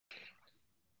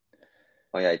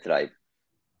Oh yeah, it's live.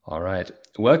 All right.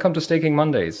 Welcome to Staking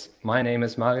Mondays. My name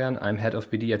is Marian. I'm head of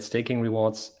BD at Staking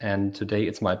Rewards, and today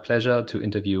it's my pleasure to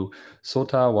interview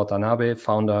Sota Watanabe,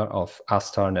 founder of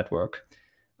Astar Network.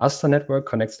 Astar Network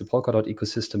connects the Polkadot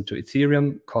ecosystem to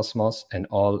Ethereum, Cosmos, and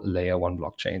all Layer 1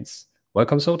 blockchains.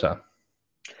 Welcome, Sota.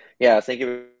 Yeah, thank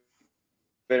you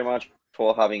very much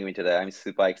for having me today. I'm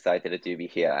super excited to be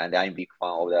here, and I'm a big fan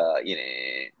of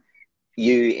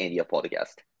you and your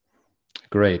podcast.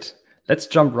 Great. Let's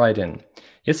jump right in.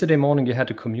 Yesterday morning, you had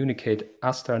to communicate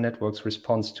Astar Network's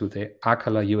response to the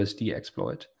Akala USD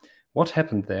exploit. What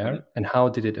happened there, and how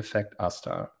did it affect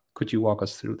Astar? Could you walk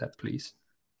us through that, please?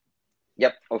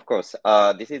 Yep, of course.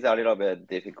 This is a little bit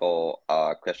difficult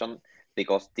question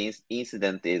because this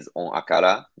incident is on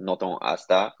Akara, not on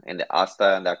Asta, and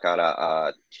Asta and Akara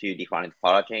are two different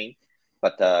parachain.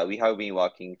 But we have been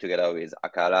working together with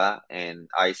Akara, and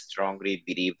I strongly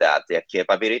believe that their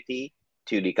capability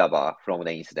to recover from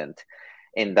the incident.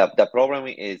 And the problem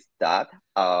is that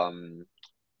Akara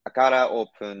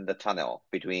opened the channel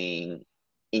between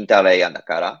Interlay and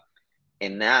Akara,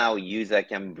 and now user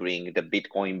can bring the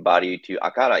Bitcoin value to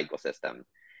Akara ecosystem.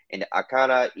 And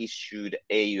Akara issued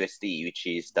AUSD, which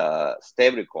is the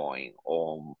stablecoin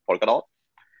on Polkadot,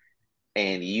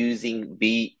 and using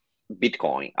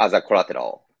Bitcoin as a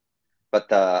collateral. But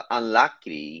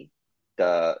unluckily,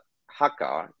 the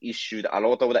hacker issued a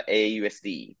lot of the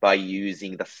AUSD by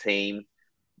using the same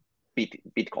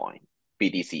Bitcoin,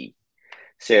 BTC.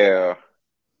 So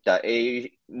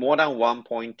more than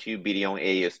 1.2 billion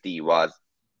AUSD was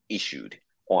issued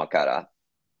on Akara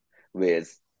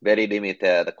with very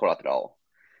limited collateral.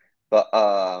 But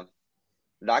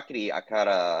luckily,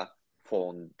 Akara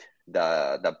found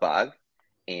the bug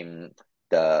and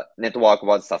the network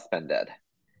was suspended.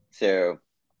 So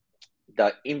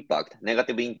the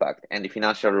negative impact, and the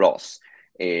financial loss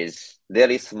is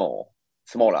very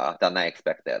smaller than I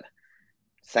expected,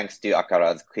 thanks to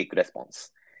Akara's quick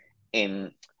response.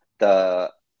 And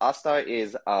the Astar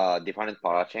is a different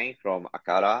parachain from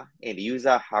Akara, and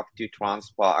user have to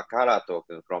transfer Akara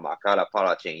token from Akara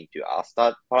parachain to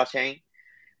Astar parachain.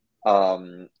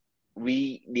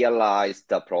 We realized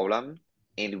the problem,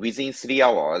 and within 3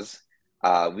 hours,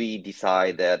 we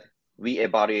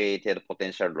evaluated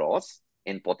potential loss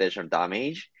and potential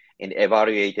damage, and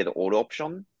evaluated all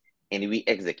options, and we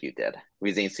executed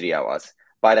within 3 hours.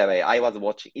 By the way, I was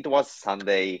watching. It was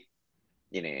Sunday,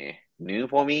 noon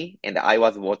for me, and I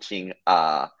was watching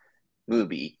a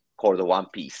movie called One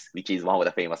Piece, which is one of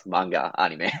the famous manga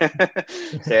anime.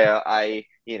 So I,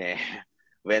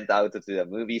 went out to the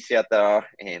movie theater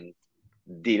and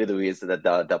dealt with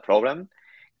the problem.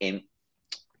 And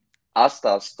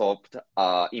Astar stopped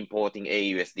importing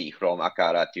AUSD from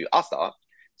Akara to Astar.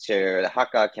 So the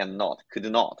hacker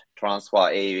could not transfer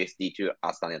AUSD to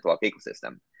Astar network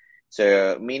ecosystem.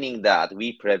 So meaning that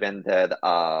we prevented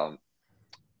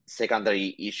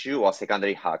secondary issue or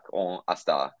secondary hack on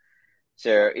Astar.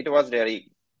 So it was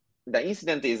really, the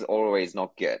incident is always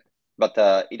not good, but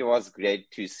it was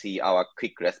great to see our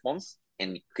quick response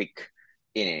and quick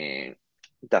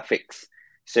the fix.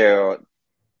 So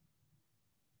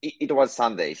it was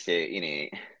Sunday, so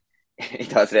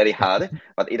it was really hard,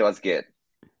 but it was good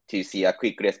to see a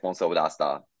quick response of the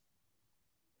Astar.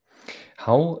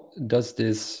 How does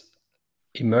this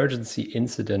emergency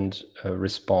incident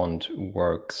respond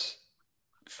works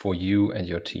for you and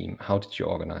your team? How did you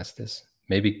organize this?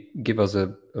 Maybe give us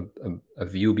a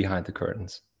view behind the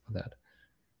curtains for that.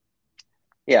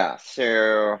 Yeah,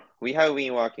 so we have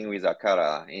been working with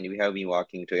Akara, and we have been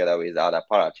working together with other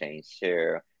parachains.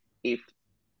 So if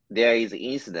there is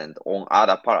incident on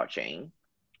other parachain,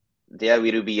 there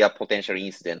will be a potential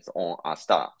incident on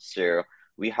Astar. So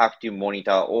we have to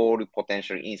monitor all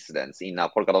potential incidents in a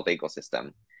Polkadot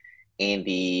ecosystem. And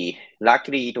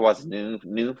luckily it was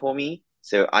new for me,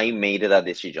 so I made the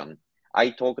decision.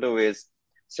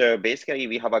 So basically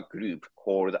we have a group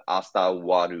called Astar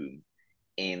War Room,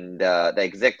 and the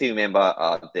executive member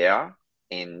are there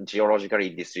and geologically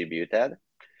distributed.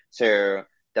 So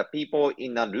the people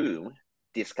in the room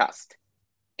discussed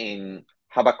and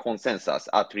have a consensus,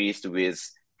 at least with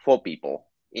 4 people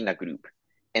in a group.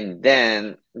 And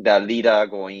then the leader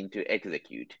going to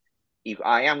execute. If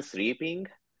I am sleeping,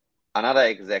 another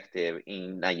executive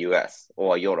in the US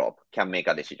or Europe can make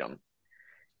a decision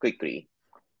quickly,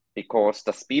 because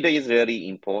the speed is really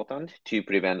important to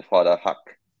prevent further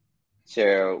hack.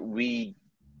 So we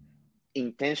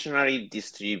intentionally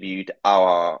distribute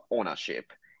our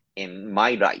ownership and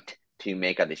my right to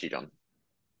make a decision.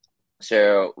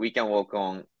 So we can work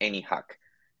on any hack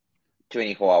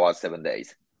 24 hours, 7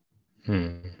 days.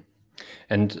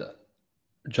 And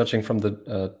judging from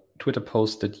the Twitter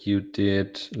post that you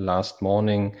did last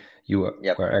morning, you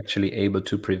were actually able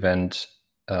to prevent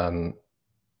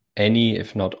any,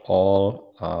 if not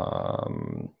all,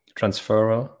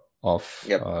 transfer of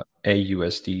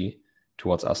AUSD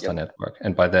towards Astar network,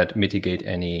 and by that mitigate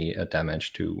any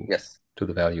damage to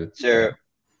the value. So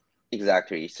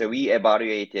exactly. So we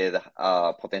evaluated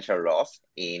potential loss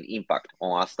in impact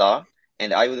on Astar,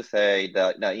 and I would say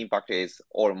that the impact is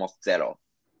almost zero.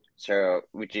 So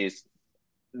which is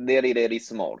really, really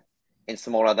small and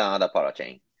smaller than other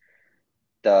parachain.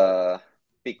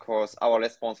 Because our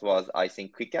response was, I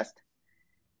think, quickest.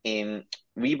 And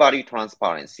we value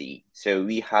transparency. So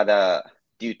we had a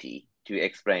duty to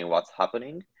explain what's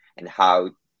happening and how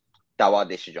our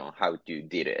decision, how to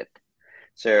deal it.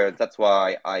 So that's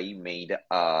why I made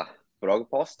a blog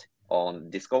post on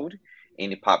Discord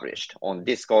and published on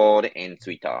Discord and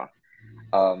Twitter.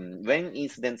 When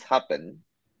incidents happen,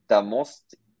 the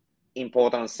most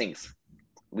important things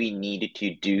we need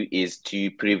to do is to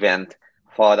prevent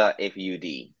further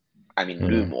FUD. I mean,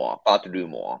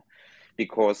 rumor,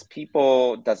 because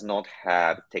people does not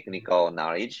have technical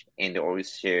knowledge, and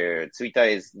also Twitter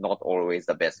is not always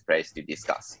the best place to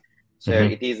discuss. So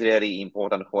it is really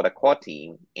important for the core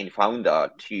team and founder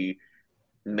to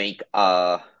make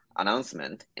a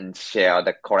announcement and share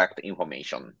the correct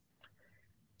information.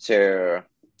 So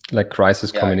like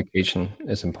crisis communication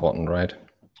is important, right?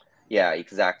 Yeah,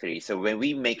 exactly. So when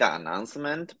we make an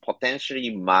announcement,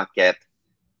 potentially market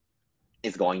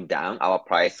is going down, our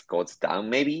price goes down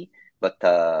maybe, but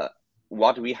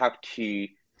what we have to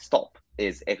stop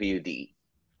is FUD.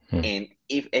 And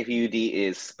if FUD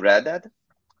is spreaded,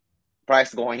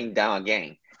 price going down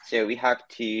again. So we have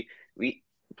to, we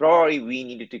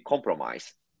needed to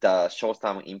compromise the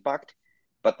short-term impact,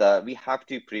 but we have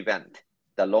to prevent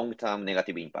the long-term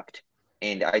negative impact.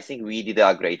 And I think we did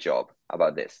a great job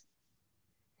about this.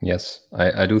 Yes,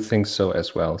 I do think so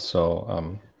as well.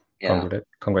 So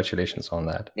congratulations on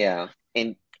that. Yeah,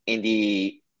 and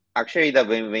actually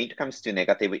when it comes to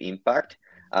negative impact,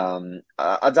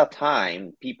 at that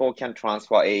time people can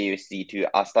transfer AUSD to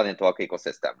Astar network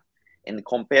ecosystem, and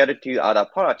compared to other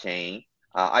parachain,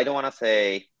 I don't want to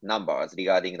say numbers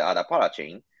regarding the other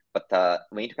parachain, but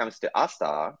when it comes to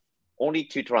Astar, only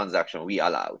 2 transactions we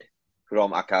allowed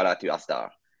from Akara to Astar,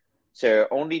 so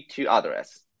only 2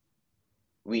 address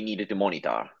we needed to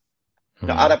monitor.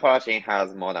 The other parachain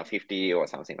has more than 50 or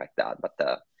something like that,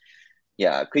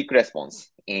 but quick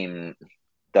response in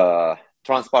the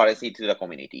transparency to the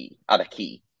community are the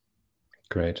key.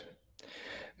 Great.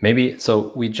 Maybe,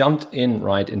 so we jumped in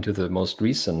right into the most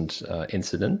recent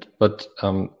incident, but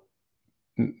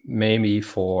maybe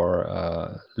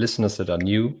for listeners that are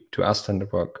new to Astar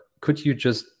Network, could you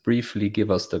just briefly give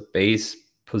us the base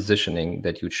positioning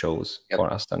that you chose for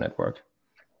Astar Network?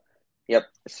 Yep.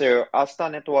 So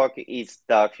Astar Network is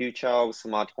the future of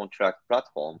smart contract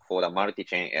platform for the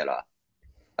multi-chain era.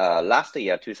 Last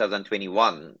year,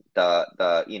 2021,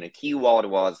 the keyword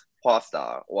was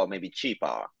faster or maybe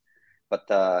cheaper. But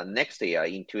next year,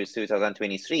 in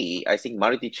 2023, I think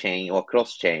multi-chain or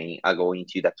cross-chain are going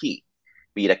to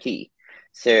be the key.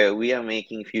 So we are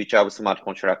making future of smart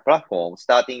contract platform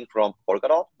starting from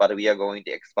Polkadot, but we are going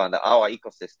to expand our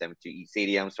ecosystem to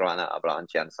Ethereum, Solana,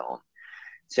 Avalanche, and so on.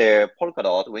 So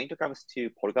Polkadot, when it comes to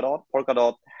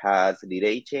Polkadot has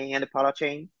relay chain and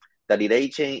parachain. The relay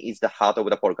chain is the heart of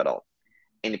the Polkadot,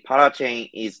 and the parachain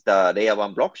is the layer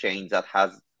 1 blockchain that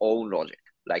has own logic,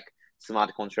 like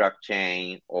smart contract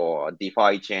chain or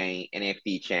DeFi chain,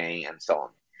 NFT chain, and so on.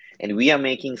 And we are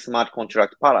making smart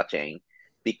contract parachain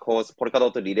because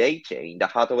Polkadot relay chain, the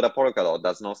heart of the Polkadot,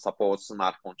 does not support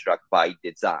smart contract by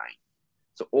design.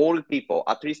 So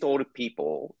at least all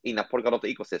people in a Polkadot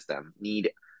ecosystem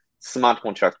need smart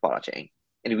contract parachain,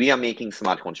 and we are making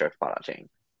smart contract parachain.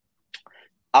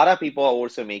 Other people are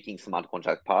also making smart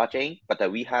contract parachain,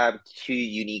 but we have 2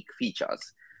 unique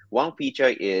features. One feature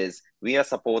is we are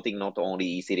supporting not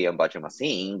only Ethereum virtual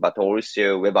machine, but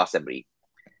also WebAssembly.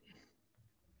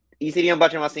 Ethereum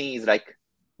virtual machine is like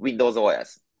Windows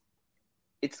OS.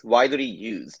 It's widely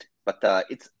used, but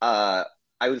it's, I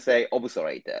would say,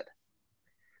 obsolete.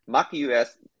 Mac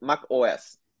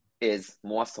OS is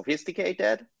more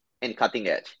sophisticated and cutting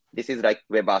edge. This is like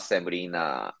WebAssembly in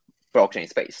a blockchain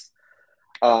space.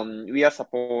 We are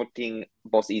supporting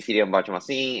both Ethereum virtual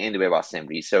machine and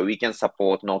WebAssembly, so we can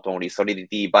support not only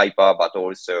Solidity, Viper, but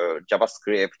also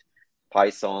JavaScript,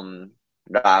 Python,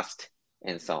 Rust,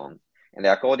 and so on. And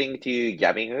according to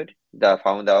Gavin Hood, the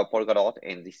founder of Polkadot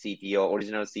and the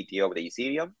original CTO of the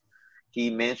Ethereum,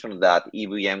 he mentioned that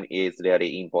EVM is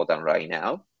really important right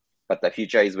now, but the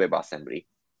future is WebAssembly.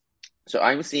 So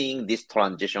I'm seeing this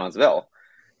transition as well.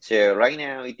 So right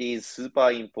now, it is super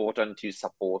important to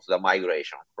support the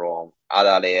migration from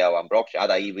other layer one blockchain,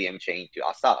 other EVM chain to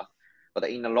Astar. But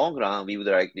in the long run, we would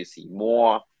like to see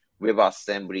more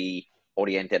WebAssembly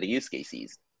oriented use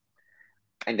cases.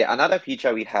 And another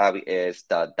feature we have is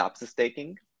the dApps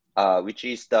staking, which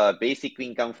is the basic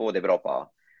income for developer.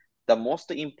 The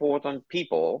most important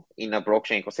people in a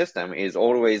blockchain ecosystem is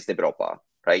always developer,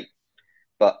 right?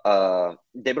 But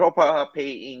developer are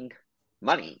paying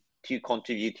money to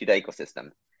contribute to the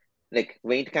ecosystem. Like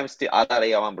when it comes to other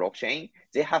layer one blockchain,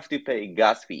 they have to pay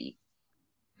gas fee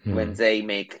when they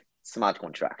make smart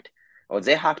contract, or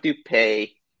they have to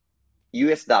pay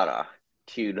US dollar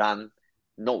to run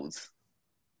nodes,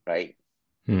 right?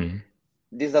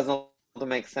 This does not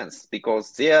make sense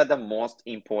because they are the most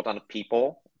important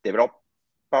people,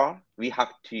 developer, we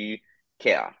have to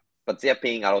care, but they are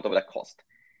paying a lot of the cost.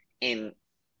 And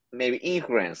maybe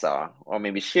influencer or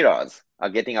maybe sharers are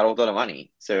getting a lot of the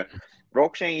money. So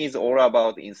blockchain is all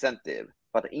about incentive,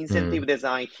 but incentive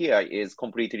design here is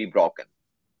completely broken.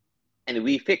 And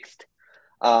we fixed.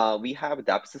 We have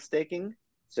dApps staking,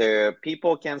 so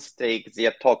people can stake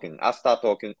their token, Astar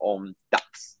token on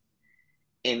dApps.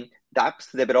 And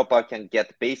dApps developer can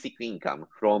get basic income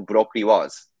from block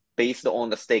rewards based on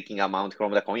the staking amount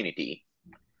from the community.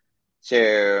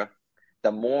 So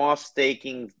the more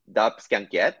staking dApps can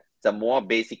get, the more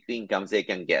basic income they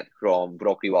can get from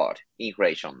block reward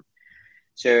inflation.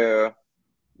 So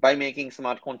by making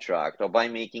smart contract or by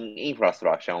making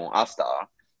infrastructure on Astar,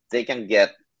 they can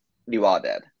get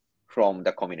rewarded from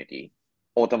the community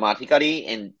automatically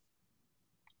and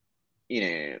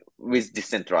with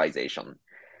decentralization.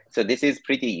 So this is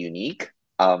pretty unique.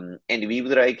 And we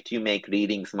would like to make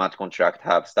leading smart contract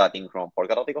hub starting from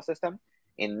Polkadot ecosystem.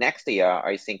 And next year,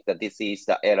 I think that this is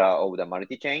the era of the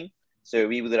multi-chain. So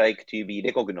we would like to be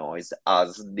recognized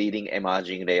as leading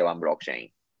emerging layer one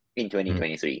blockchain in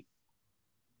 2023.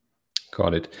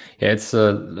 Got it. Yeah, it's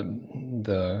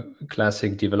the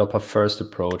classic developer first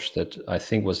approach that I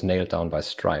think was nailed down by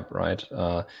Stripe, right?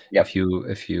 Yep.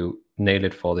 If you nail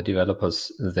it for the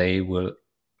developers, they will,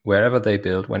 wherever they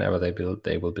build, whenever they build,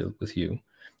 they will build with you.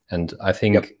 And I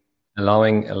think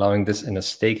allowing this in a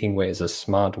staking way is a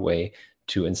smart way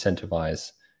to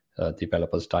incentivize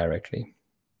developers directly.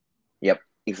 Yep,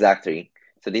 exactly.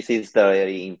 So this is the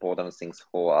very important things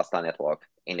for Astar network,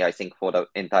 and I think for the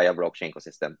entire blockchain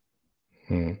ecosystem.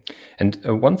 And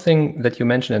one thing that you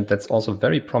mentioned, and that's also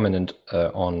very prominent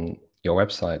on your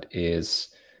website, is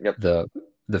the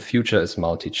future is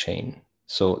multi-chain.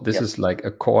 So this is like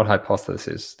a core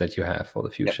hypothesis that you have for the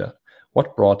future.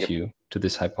 What brought you to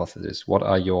this hypothesis? What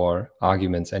are your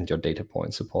arguments and your data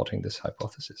points supporting this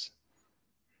hypothesis?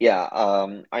 Yeah,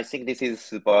 I think this is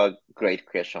super great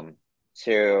question.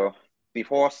 So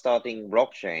before starting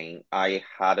blockchain, I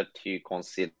had to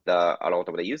consider a lot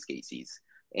of the use cases.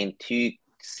 And to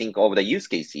think of the use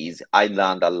cases, I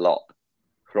learned a lot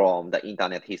from the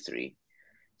internet history.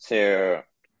 So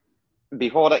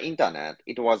before the internet,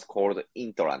 it was called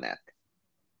intranet.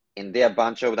 And there are a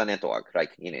bunch of the network,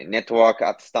 like network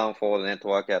at Stanford,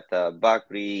 network at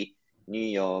Berkeley, New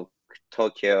York,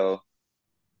 Tokyo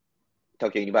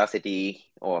University,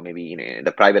 or maybe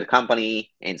the private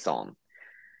company, and so on.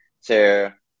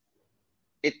 So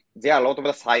there are a lot of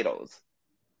the silos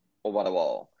over the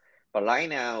world. But right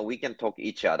now, we can talk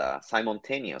each other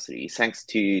simultaneously thanks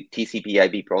to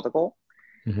TCP/IP protocol.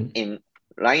 And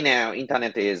right now,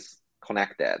 internet is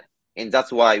connected. And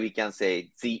that's why we can say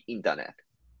the internet.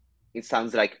 It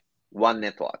sounds like one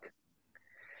network.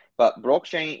 But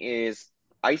blockchain is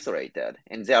isolated,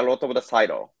 and there are a lot of the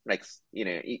silo, like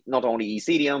not only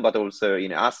Ethereum, but also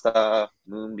Astar,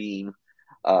 Moonbeam,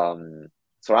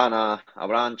 Solana,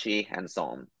 Avalanche, and so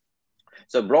on.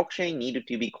 So blockchain needed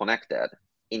to be connected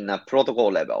in a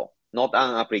protocol level, not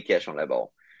an application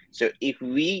level. So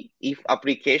if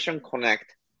application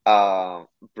connect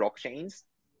blockchains,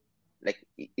 like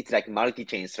it's like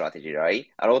multi-chain strategy, right?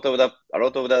 A lot of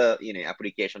the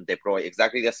application deploy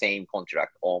exactly the same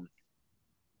contract on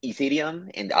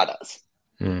Ethereum and others.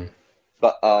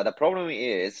 But the problem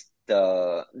is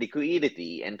the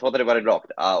liquidity and total value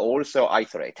locked are also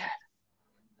isolated.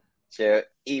 So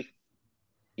if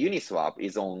Uniswap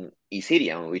is on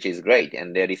Ethereum, which is great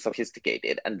and very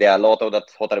sophisticated, and there are a lot of the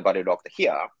total value locked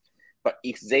here, but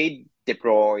if they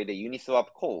deploy the Uniswap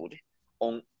code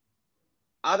on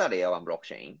other layer one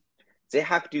blockchain, they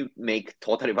have to make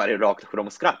total value locked from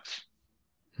scratch,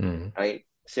 right?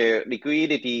 So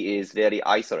liquidity is very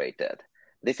isolated.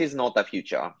 This is not the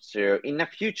future. So in the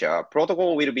future,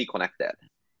 protocol will be connected.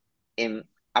 And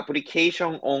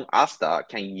application on Astar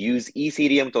can use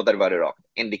Ethereum total value locked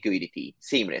and liquidity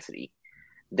seamlessly.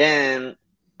 Then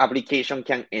application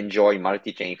can enjoy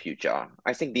multi-chain future.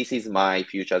 I think this is my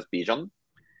future's vision.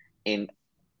 And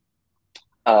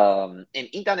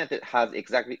internet has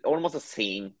exactly almost the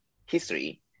same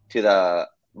history to the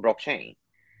blockchain.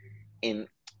 In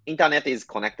internet is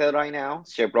connected right now,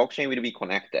 so blockchain will be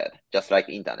connected just like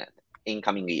internet in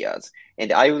coming years.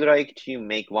 And I would like to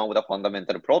make one of the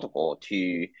fundamental protocol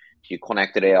to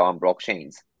connect layer one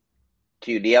blockchains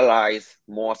to realize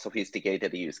more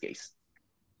sophisticated use case.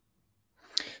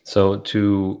 So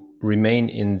to remain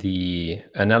in the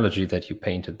analogy that you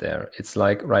painted there, it's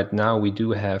like right now we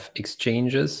do have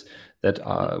exchanges that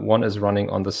are, one is running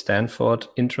on the Stanford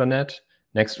intranet,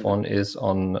 next one is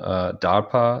on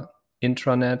DARPA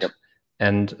intranet,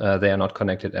 and they are not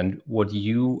connected. And what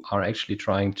you are actually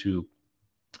trying to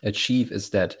achieve is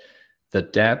that the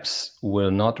dApps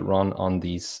will not run on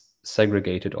these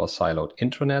segregated or siloed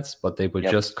intranets, but they will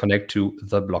just connect to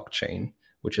the blockchain,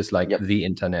 which is like the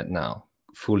internet now,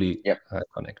 fully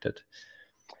connected.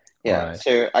 Yeah, Right.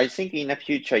 so I think in the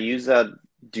future, users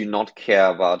do not care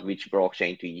about which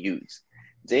blockchain to use.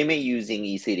 They may using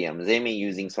Ethereum, they may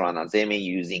using Solana, they may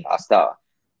using Astar,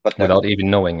 but without even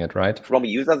knowing it, right? From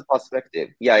user's perspective,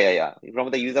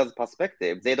 from the user's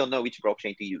perspective, they don't know which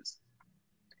blockchain to use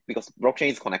because blockchain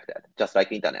is connected, just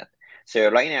like internet. So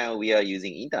right now we are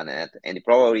using internet, and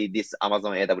probably this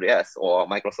Amazon AWS or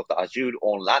Microsoft Azure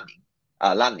on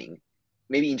landing,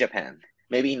 maybe in Japan,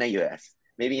 maybe in the US,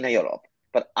 maybe in Europe,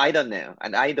 but I don't know,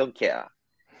 and I don't care.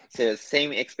 So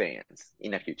same experience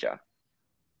in the future.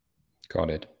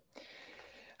 Got it.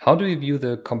 How do you view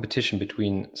the competition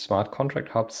between smart contract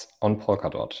hubs on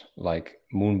Polkadot, like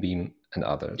Moonbeam and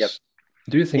others?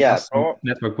 Do you think Astar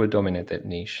Network will dominate that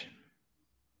niche?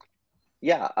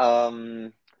 Yeah.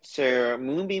 So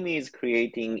Moonbeam is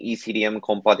creating Ethereum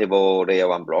compatible layer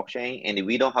one blockchain, and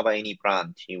we don't have any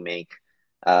plan to make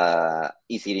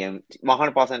Ethereum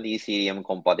 100% Ethereum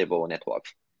compatible network.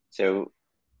 So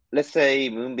let's say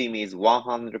Moonbeam is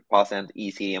 100%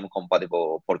 Ethereum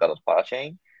compatible Polkadot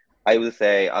parachain. I would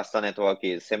say Astar Network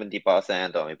is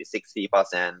 70% or maybe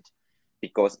 60%,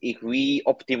 because if we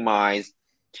optimize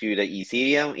to the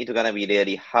Ethereum, it's gonna be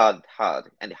really hard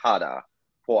and harder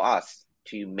for us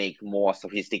to make more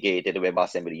sophisticated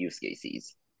WebAssembly use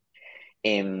cases.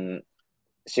 And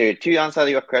so to answer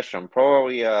your question,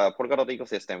 probably Polkadot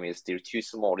ecosystem is still too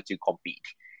small to compete.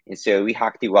 And so we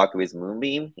have to work with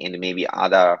Moonbeam and maybe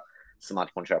other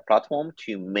smart contract platform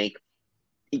to make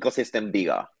ecosystem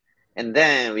bigger. And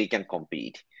then we can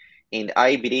compete. And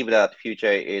I believe that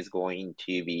future is going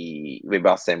to be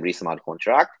WebAssembly smart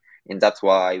contract. And that's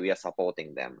why we are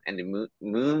supporting them. And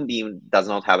Moonbeam does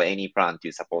not have any plan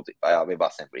to support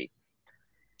WebAssembly.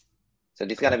 So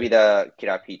this is going to be the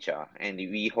killer feature. And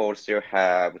we also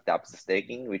have dApps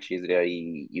staking, which is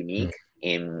very unique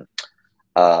in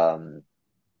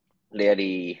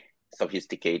really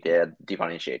sophisticated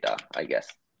differentiator, I guess.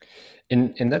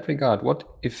 In that regard, what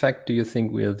effect do you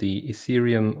think will the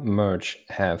Ethereum merge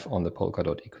have on the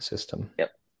Polkadot ecosystem?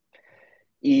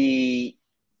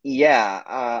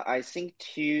 I think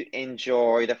to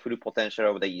enjoy the full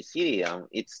potential of the Ethereum,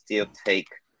 it still take,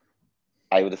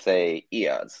 I would say,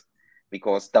 years,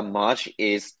 because the merge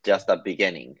is just the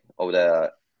beginning of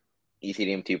the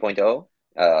Ethereum 2.0.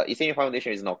 Ethereum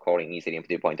Foundation is not calling Ethereum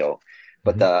 2.0,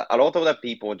 but a lot of the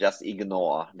people just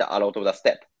ignore a lot of the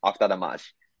step after the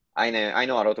merge. I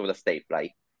know a lot of the step,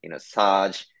 like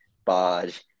Surge,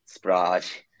 Barge,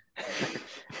 Splurge,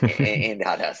 and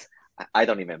others. I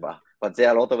don't remember, but there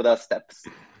are a lot of the steps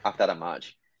after the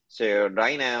merge. So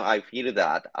right now, I feel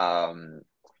that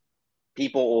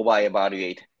people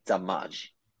over-evaluate the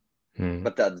merge,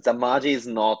 but the merge is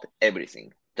not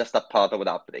everything, just a part of the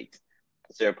update.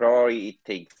 So probably it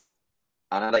takes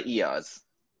another years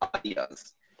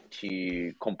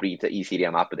to complete the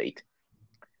Ethereum update.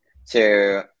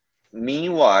 So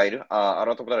meanwhile, a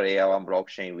lot of the layer one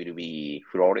blockchain will be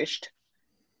flourished.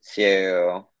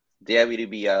 So there will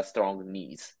be a strong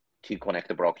need to connect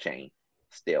the blockchain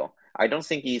still. I don't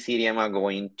think Ethereum are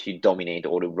going to dominate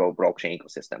all the blockchain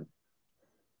ecosystem.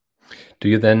 Do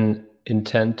you then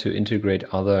intend to integrate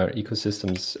other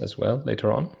ecosystems as well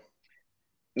later on?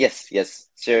 Yes.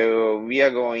 So we are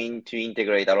going to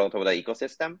integrate a lot of the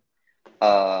ecosystem,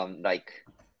 like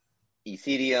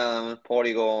Ethereum,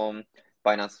 Polygon,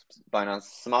 Binance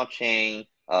Smart Chain,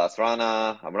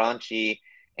 Solana, Avalanche,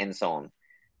 and so on,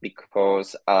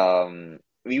 because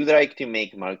we would like to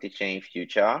make multi-chain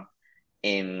future,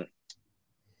 and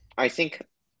I think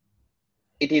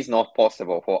it is not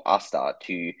possible for Astar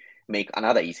to make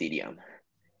another Ethereum.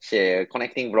 So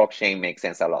connecting blockchain makes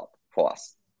sense a lot for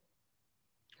us.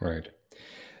 Right.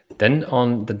 Then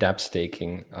on the dApp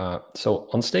staking. So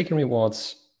on staking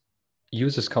rewards,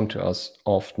 users come to us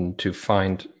often to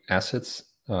find assets,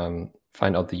 find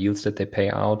out the yields that they pay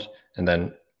out, and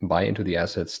then buy into the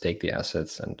assets, stake the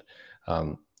assets, and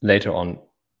later on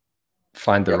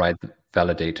find the right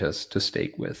validators to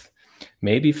stake with.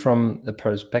 Maybe from the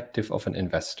perspective of an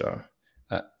investor,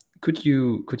 could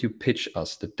you pitch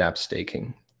us the dApp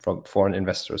staking for an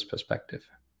investor's perspective?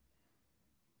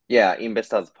 Yeah,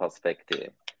 investor's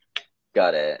perspective.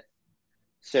 Got it.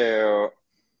 So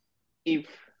if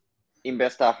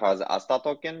investor has Astar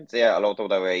token, there are a lot of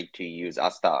the way to use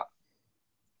Astar.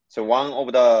 So one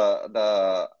of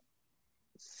the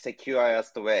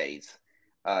securest ways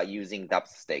using dApp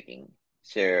staking.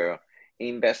 So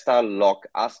investor lock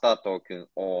Astar token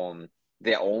on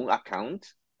their own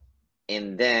account,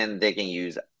 and then they can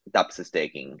use dApp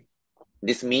staking.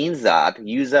 This means that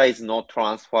user is not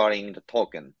transferring the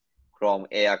token from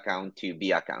A account to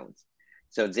B account.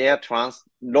 So they are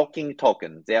locking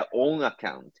token, their own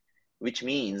account, which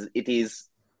means it is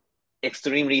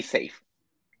extremely safe.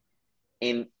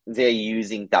 And they're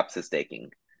using dApp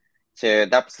staking. So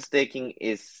dApp staking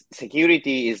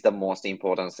security is the most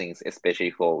important thing,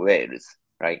 especially for whales,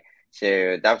 right? So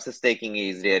dApp staking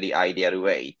is really ideal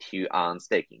way to earn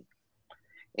staking.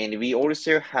 And we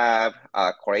also have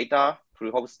a Correlator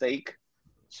proof of stake.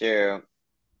 So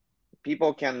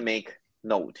people can make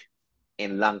node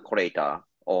and run Correlator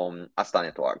on Astar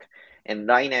network. And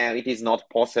right now, it is not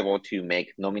possible to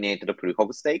make nominated proof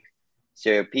of stake.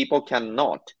 So people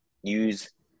cannot use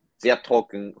their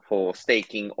token for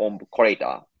staking on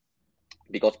Correlator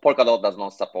because Polkadot does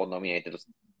not support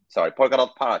Polkadot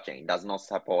parachain does not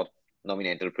support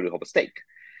nominated proof of stake.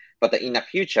 But in the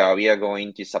future, we are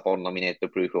going to support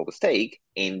nominated proof of stake,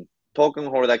 and token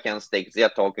holder can stake their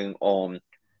token on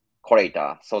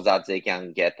Correlator so that they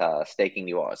can get staking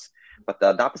rewards. But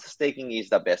the dApp staking is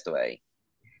the best way.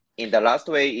 And the last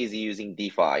way is using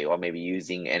DeFi or maybe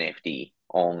using NFT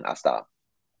on Astar.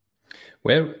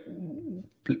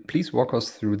 Please walk us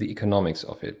through the economics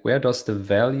of it. Where does the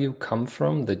value come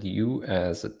from that you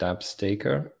as a dApp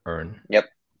staker earn? Yep.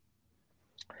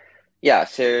 Yeah,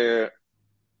 so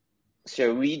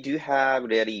we do have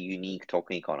really unique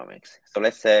token economics. So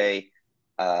let's say,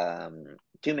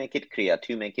 to make it clear,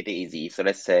 to make it easy, so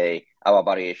let's say our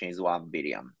valuation is 1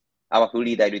 billion. Our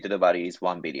fully diluted value is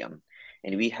 1 billion.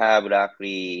 And we have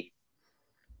roughly,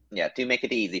 to make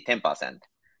it easy, 10%.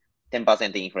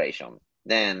 10% inflation.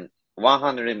 Then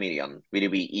 100 million will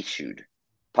be issued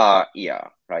per year,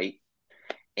 right?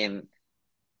 And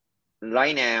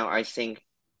right now, I think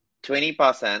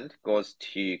 20% goes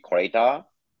to Correlator,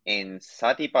 and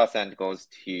 30% goes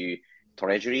to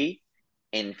Treasury,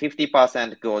 and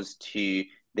 50% goes to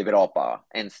developer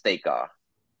and staker.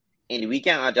 And we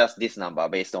can adjust this number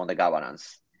based on the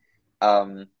governance.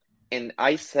 And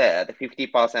I said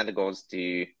 50% goes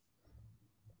to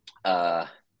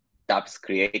dApp's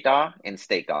creator and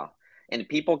staker. And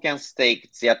people can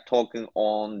stake their token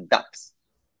on dApps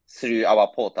through our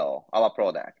portal, our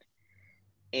product.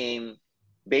 And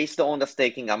based on the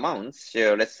staking amounts,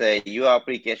 so let's say your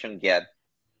application get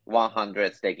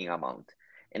 100 staking amount,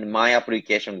 and my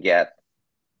application get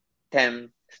 10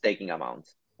 staking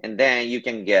amounts. And then you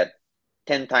can get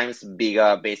 10 times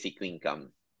bigger basic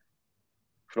income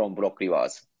from block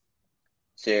rewards.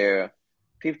 So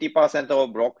 50%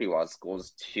 of block rewards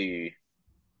goes to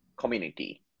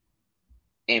community.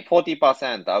 And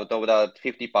 40% out of that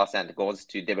 50% goes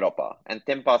to developer, and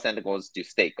 10% goes to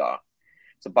staker.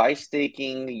 So by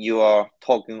staking your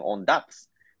token on dApps,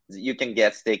 you can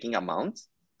get staking amounts.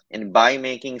 And by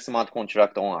making smart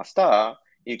contract on Astar,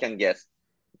 you can get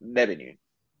revenue.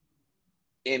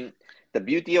 And the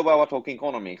beauty of our token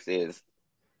economics is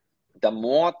the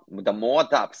more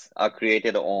dApps are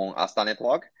created on Astar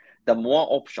network, the more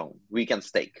option we can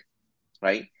stake,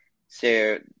 right?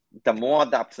 So the more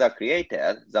dApps are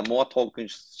created, the more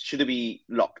tokens should be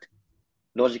locked,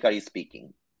 logically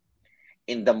speaking.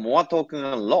 And the more tokens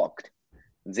are locked,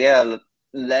 there are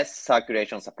less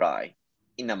circulation supply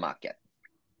in the market.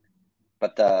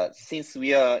 But since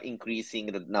we are increasing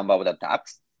the number of the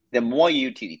dApps, the more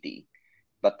utility,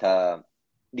 but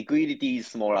liquidity is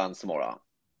smaller and smaller.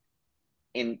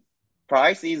 And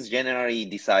price is generally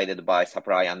decided by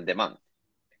supply and demand.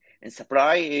 And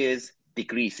supply is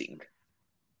decreasing,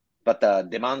 but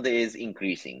demand is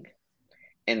increasing.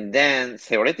 And then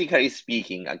theoretically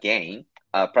speaking, again,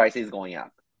 price is going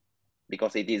up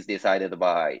because it is decided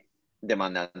by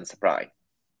demand and supply.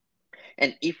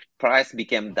 And if price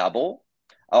became double,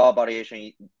 our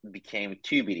valuation became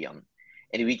 2 billion.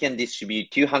 And we can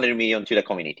distribute 200 million to the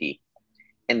community.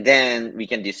 And then we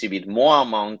can distribute more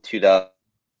amount to the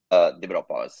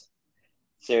developers.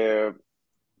 So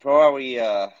probably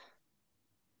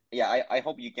yeah, I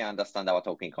hope you can understand our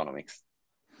token economics.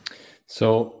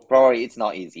 So probably it's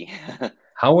not easy.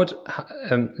 how would,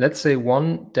 let's say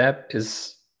one dApp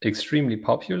is extremely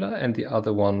popular and the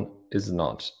other one is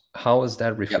not. How is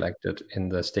that reflected in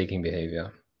the staking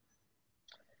behavior?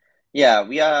 Yeah,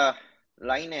 we are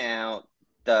right now,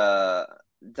 the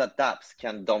dApps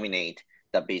can dominate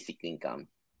the basic income.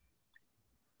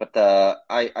 But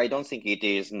I don't think it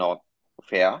is not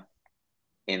fair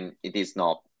and it is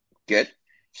not good.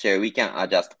 So we can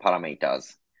adjust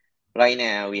parameters. Right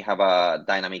now we have a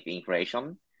dynamic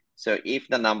inflation. So if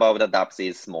the number of the dApps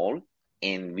is small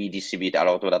and we distribute a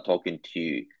lot of the token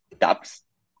to dApps,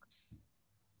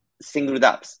 single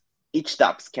dApps, each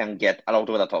dApps can get a lot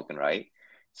of the token, right?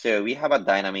 So we have a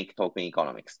dynamic token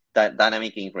economics,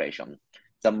 dynamic inflation.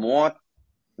 The more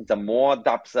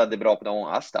dApps are developed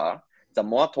on Astar, the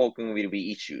more token will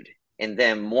be issued, and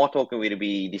then more token will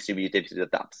be distributed to the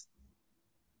dApps.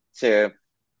 So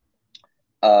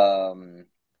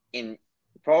in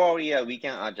probably we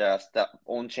can adjust the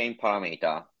on-chain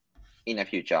parameter in the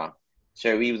future.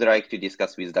 So we would like to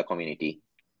discuss with the community.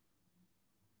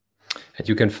 And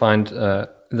you can find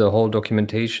the whole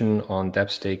documentation on dApp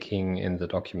staking in the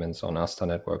documents on Astar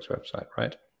Network's website,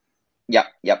 right?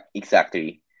 Yep,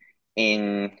 exactly.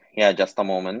 In just a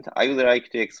moment, I would like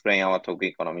to explain our token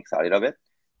economics a little bit.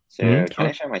 So can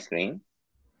I share my screen?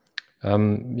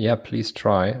 Yeah, please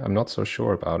try. I'm not so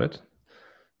sure about it.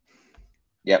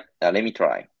 Yep, let me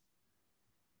try.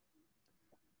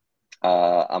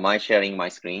 Am I sharing my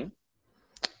screen?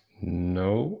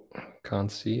 No,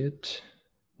 can't see it.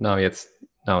 Now it's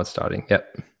starting.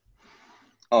 Yep.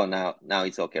 Oh, now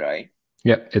it's okay, right?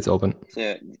 Yep, it's open.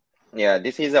 So yeah,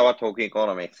 this is our token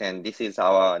economics, and this is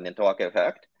our network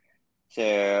effect.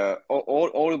 So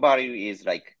all value is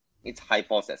like it's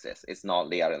hypothesis. It's not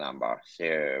real number.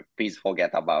 So please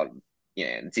forget about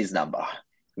this number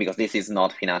because this is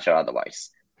not financial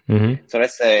advice. So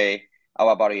let's say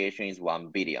our valuation is 1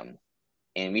 billion,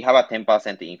 and we have a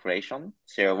 10% inflation.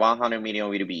 So 100 million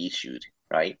will be issued,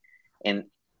 right? And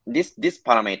this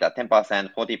parameter,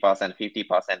 10%, 40%,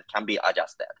 50% can be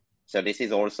adjusted. So this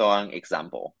is also an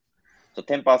example. So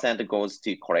 10% goes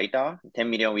to collector, 10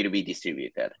 million will be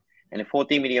distributed. And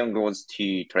 40 million goes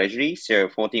to treasury. So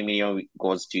 40 million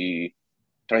goes to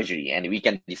treasury, and we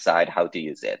can decide how to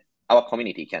use it. Our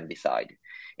community can decide.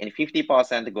 And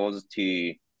 50% goes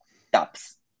to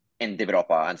dApps and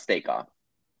developer and staker.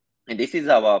 And this is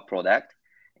our product.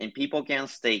 And people can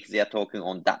stake their token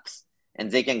on dApps, and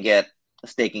they can get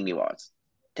staking rewards,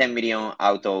 10 million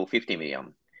out of 50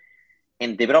 million.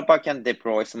 And developer can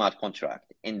deploy smart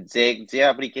contract, and their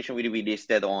application will be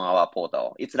listed on our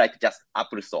portal. It's like just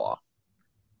Apple Store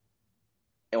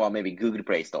or maybe Google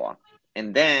Play Store.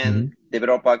 And then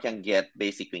developer can get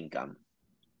basic income.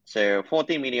 So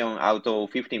 40 million out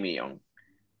of 50 million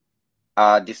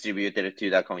are distributed to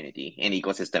the community and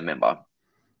ecosystem member.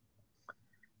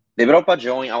 Developer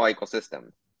join our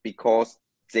ecosystem because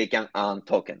they can earn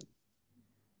token.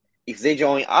 If they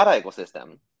join other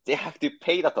ecosystem, they have to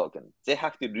pay the token. They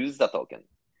have to lose the token.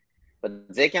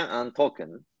 But they can earn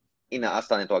token in the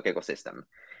Astar network ecosystem.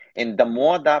 And the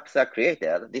more dApps are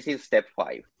created, this is step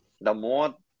 5. The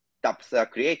more dApps are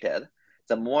created,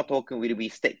 the more token will be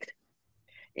staked.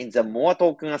 And the more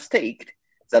token are staked,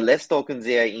 the less token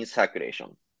there in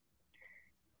circulation.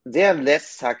 There are less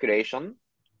circulation,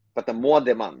 but the more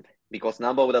demand because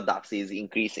number of the dApps is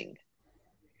increasing.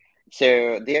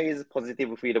 So there is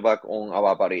positive feedback on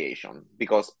our valuation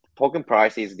because token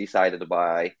price is decided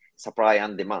by supply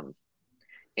and demand.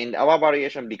 And our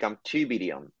valuation becomes 2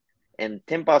 billion, and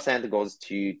 10% goes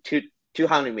to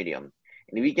 200 million.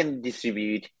 And we can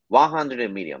distribute 100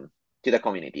 million to the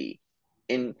community.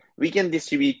 And we can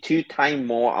distribute 2 times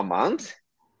more amount,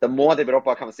 the more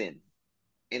developer comes in.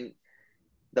 And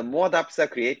the more dApps are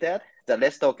created, the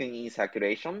less token in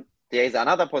circulation. There is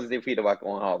another positive feedback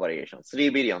on our valuation. 3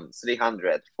 billion,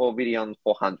 300, 4 billion,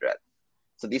 400.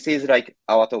 So this is like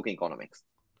our token economics.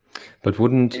 But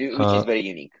wouldn't which is very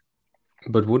unique.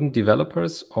 But wouldn't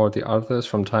developers or the others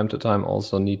from time to time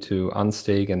also need to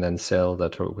unstake and then sell their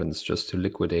tokens just to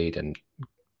liquidate and,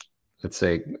 let's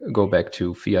say, go back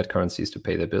to fiat currencies to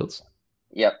pay their bills?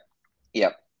 Yeah,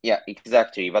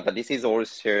 exactly. But this is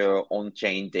also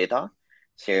on-chain data.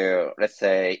 So let's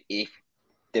say if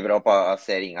developers are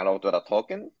selling a lot of the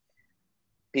token,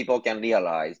 people can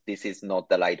realize this is not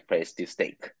the right place to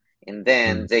stake. And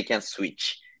then they can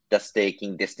switch the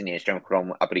staking destination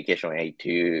from application A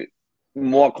to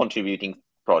more contributing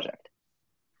project.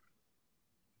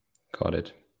 Got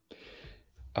it.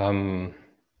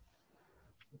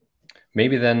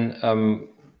 Maybe then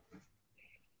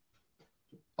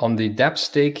on the dApp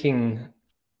staking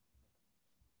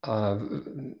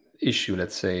issue,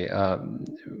 let's say.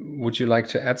 Would you like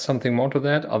to add something more to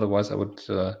that? Otherwise, I would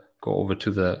go over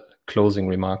to the closing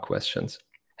remark questions.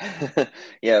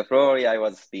 Yeah, probably I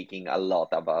was speaking a lot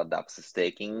about dApps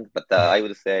staking, but I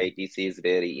would say this is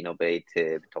very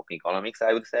innovative token economics,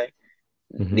 I would say,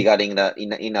 regarding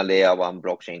in a layer one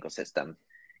blockchain ecosystem.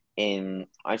 And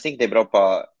I think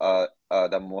developer are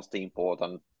the most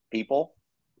important people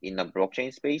in the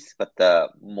blockchain space, but the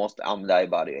most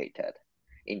underevaluated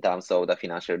in terms of the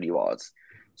financial rewards.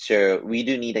 So we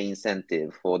do need an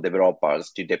incentive for developers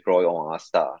to deploy on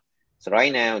Astar. So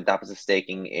right now, dApps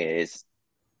staking is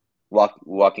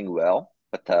working well,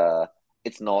 but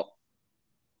it's not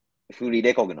fully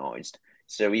recognized.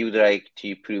 So we would like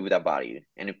to prove the value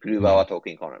and prove our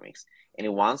token economics.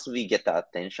 And once we get the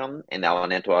attention and our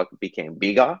network became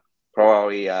bigger,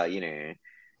 probably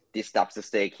this dApps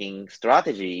staking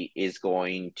strategy is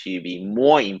going to be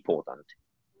more important.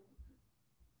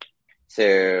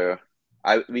 So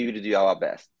we will do our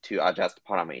best to adjust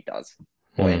parameters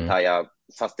for entire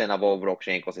sustainable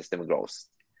blockchain ecosystem growth.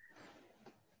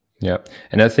 Yeah,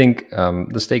 and I think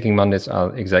the staking Mondays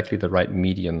are exactly the right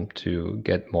medium to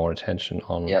get more attention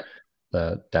on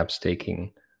the dApp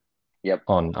staking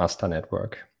on Astar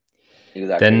network.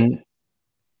 Exactly. Then,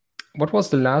 what was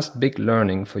the last big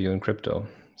learning for you in crypto?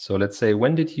 So let's say,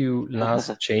 when did you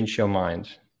last change your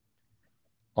mind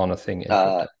on a thing in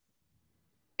crypto?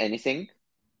 Anything,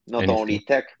 not only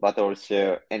tech, but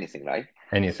also anything, right?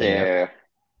 Anything.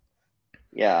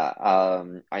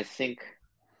 So, I think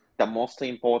the most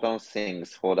important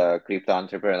things for the crypto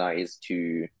entrepreneur is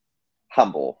to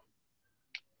humble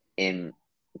and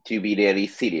to be really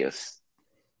serious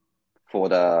for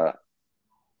the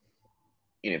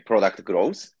product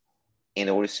growth, and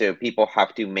also people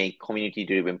have to make community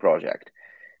driven project,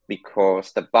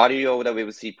 because the value of the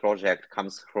Web3 project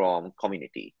comes from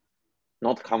community,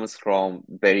 not comes from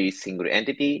very single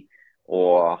entity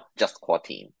or just core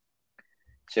team.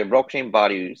 So blockchain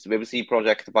values, Web3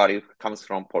 project value comes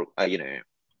from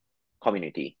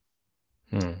community.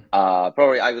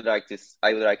 Probably I would like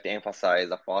to emphasize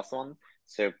the first one.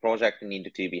 So project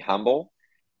need to be humble.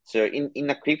 So in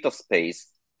the crypto space,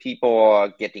 people are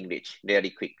getting rich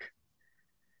really quick.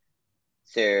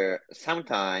 So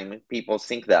sometimes people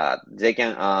think that they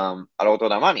can earn a lot of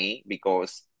the money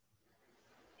because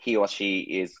he or she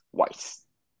is wise.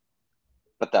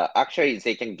 But actually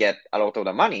they can get a lot of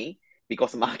the money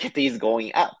because market is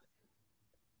going up.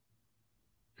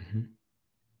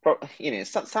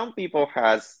 Some people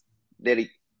has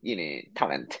very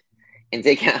talent, and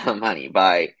they can earn money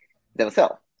by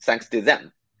themselves thanks to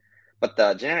them. But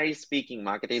generally speaking,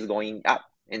 market is going up,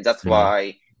 and that's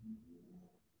why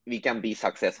we can be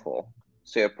successful.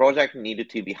 So a project needed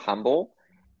to be humble,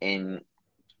 and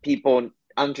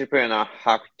entrepreneurs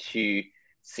have to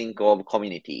think of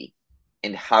community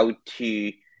and how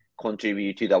to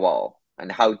contribute to the world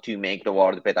and how to make the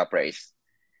world a better place.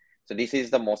 So this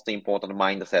is the most important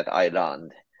mindset I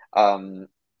learned.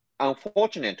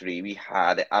 Unfortunately, we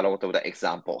had a lot of the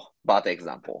bad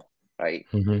example, right?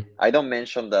 I don't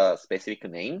mention the specific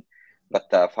name, but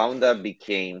the founder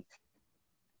became,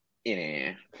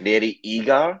 really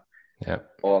eager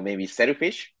or maybe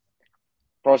selfish.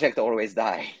 Project always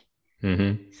die.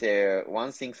 So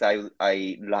one thing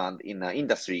I learned in the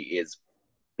industry is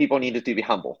people need to be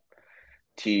humble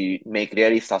to make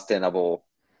really sustainable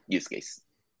use case.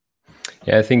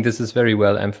 Yeah, I think this is very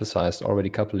well emphasized already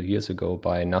a couple of years ago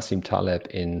by Nassim Taleb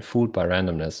in Fooled by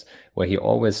Randomness, where he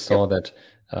always saw that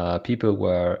people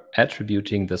were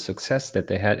attributing the success that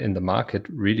they had in the market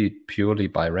really purely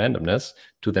by randomness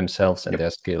to themselves and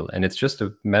their skill. And it's just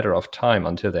a matter of time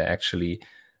until they actually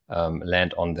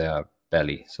land on their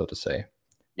belly, so to say.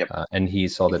 And he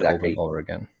saw that over and over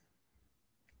again.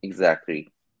 Exactly.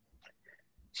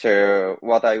 So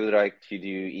what I would like to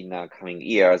do in the coming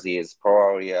years is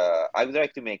probably I would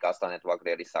like to make Astar network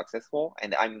really successful,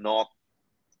 and I'm not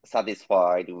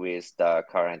satisfied with the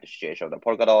current situation of the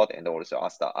Polkadot and also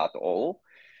Astar at all.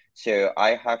 So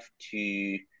I have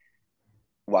to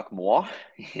work more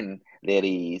and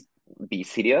really be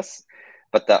serious.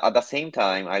 But at the same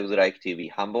time, I would like to be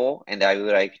humble, and I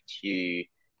would like to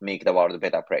make the world a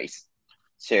better place.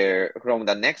 So from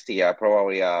the next year,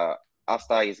 probably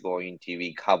Astar is going to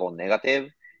be carbon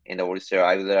negative, and also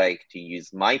I would like to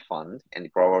use my fund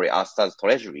and probably Astar's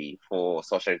treasury for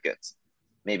social goods,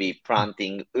 maybe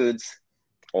planting woods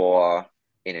or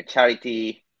in a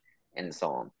charity and so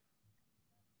on.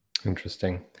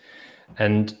 Interesting.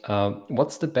 And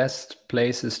what's the best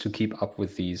places to keep up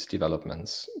with these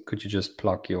developments? Could you just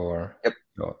plug your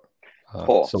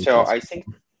Cool. So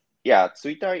Yeah,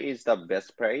 Twitter is the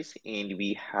best place, and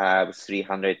we have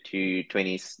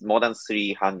more than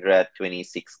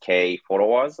 326K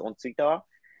followers on Twitter.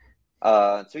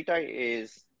 Twitter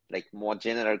is like more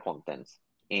general content.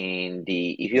 And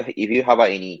if you have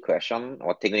any question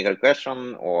or technical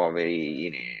question or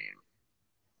very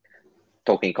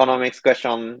talking economics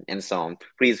question and so on,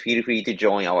 please feel free to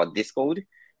join our Discord.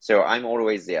 So I'm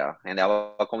always there, and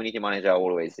our community manager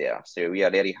always there. So we are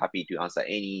very happy to answer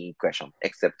any question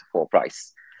except for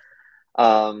price.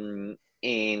 And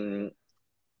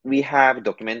we have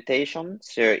documentation.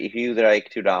 So if you'd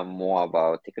like to learn more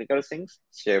about technical things,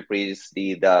 so please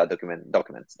read the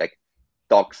documents like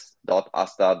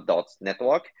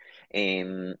docs.astar.network.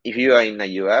 And if you are in the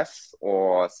US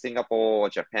or Singapore or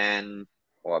Japan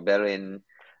or Berlin,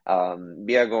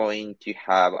 we are going to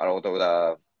have a lot of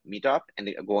the meetup and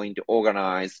are going to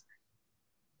organize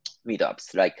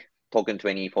meetups like Token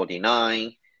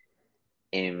 2049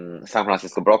 in San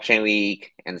Francisco Blockchain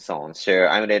Week and so on. So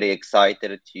I'm really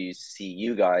excited to see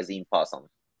you guys in person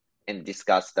and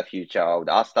discuss the future of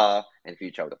the Astar and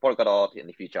future of the Polkadot and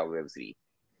the future of Web3.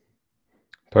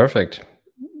 Perfect.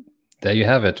 There you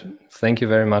have it. Thank you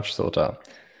very much, Sota.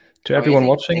 To everyone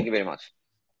watching, thank you very much.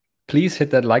 Please hit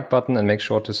that like button and make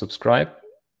sure to subscribe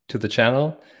to the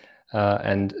channel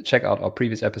and check out our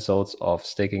previous episodes of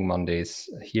Staking Mondays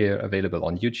here available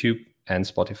on YouTube and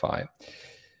Spotify.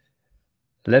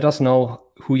 Let us know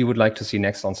who you would like to see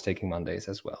next on Staking Mondays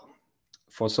as well.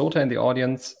 For Sota in the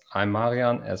audience, I'm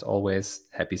Marian. As always,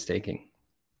 happy staking.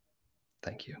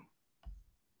 Thank you.